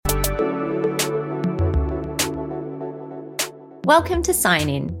Welcome to Sign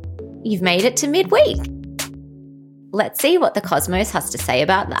In. You've made it to midweek. Let's see what the cosmos has to say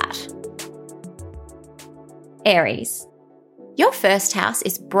about that. Aries. Your first house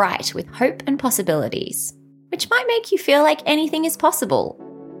is bright with hope and possibilities, which might make you feel like anything is possible.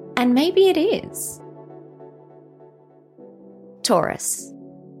 And maybe it is. Taurus.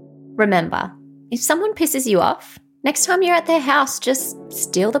 Remember, if someone pisses you off, next time you're at their house, just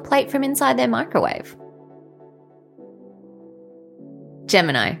steal the plate from inside their microwave.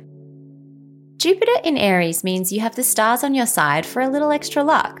 Gemini. Jupiter in Aries means you have the stars on your side for a little extra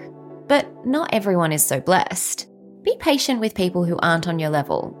luck, but not everyone is so blessed. Be patient with people who aren't on your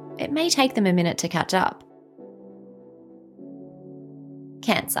level. It may take them a minute to catch up.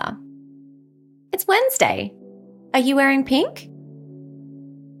 Cancer. It's Wednesday. Are you wearing pink?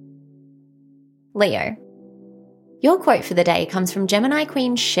 Leo. Your quote for the day comes from Gemini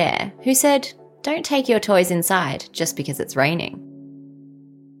Queen Cher, who said, "Don't take your toys inside just because it's raining."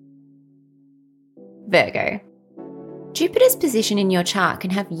 Virgo. Jupiter's position in your chart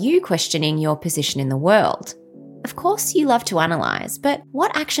can have you questioning your position in the world. Of course, you love to analyse, but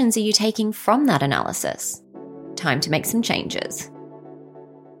what actions are you taking from that analysis? Time to make some changes.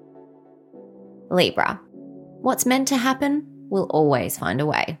 Libra. What's meant to happen will always find a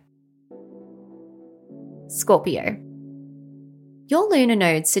way. Scorpio. Your lunar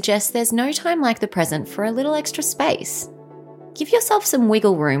node suggests there's no time like the present for a little extra space. Give yourself some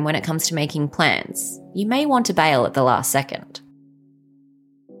wiggle room when it comes to making plans. You may want to bail at the last second.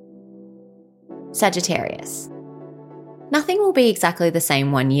 Sagittarius. Nothing will be exactly the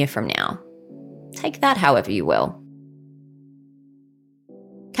same 1 year from now. Take that however you will.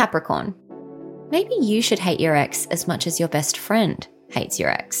 Capricorn. Maybe you should hate your ex as much as your best friend hates your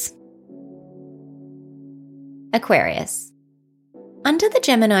ex. Aquarius. Under the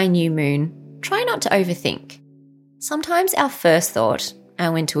Gemini new moon, try not to overthink. Sometimes our first thought,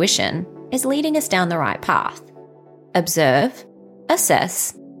 our intuition, is leading us down the right path. Observe,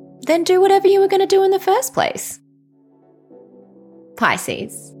 assess, then do whatever you were going to do in the first place.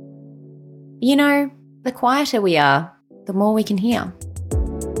 Pisces. You know, the quieter we are, the more we can hear.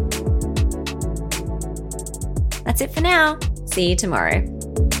 That's it for now. See you tomorrow.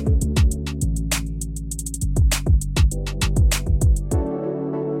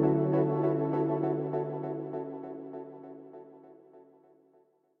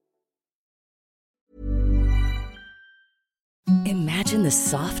 Imagine the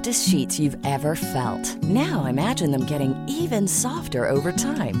softest sheets you've ever felt. Now imagine them getting even softer over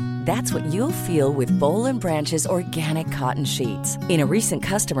time. That's what you'll feel with Boll & Branch's organic cotton sheets. In a recent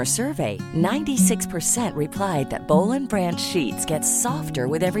customer survey, 96% replied that Boll & Branch sheets get softer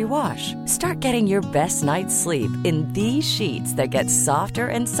with every wash. Start getting your best night's sleep in these sheets that get softer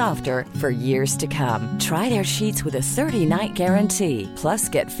and softer for years to come. Try their sheets with a 30-night guarantee. Plus,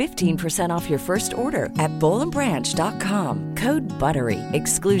 get 15% off your first order at bollandbranch.com. Code BUTTERY.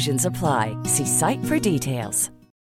 Exclusions apply. See site for details.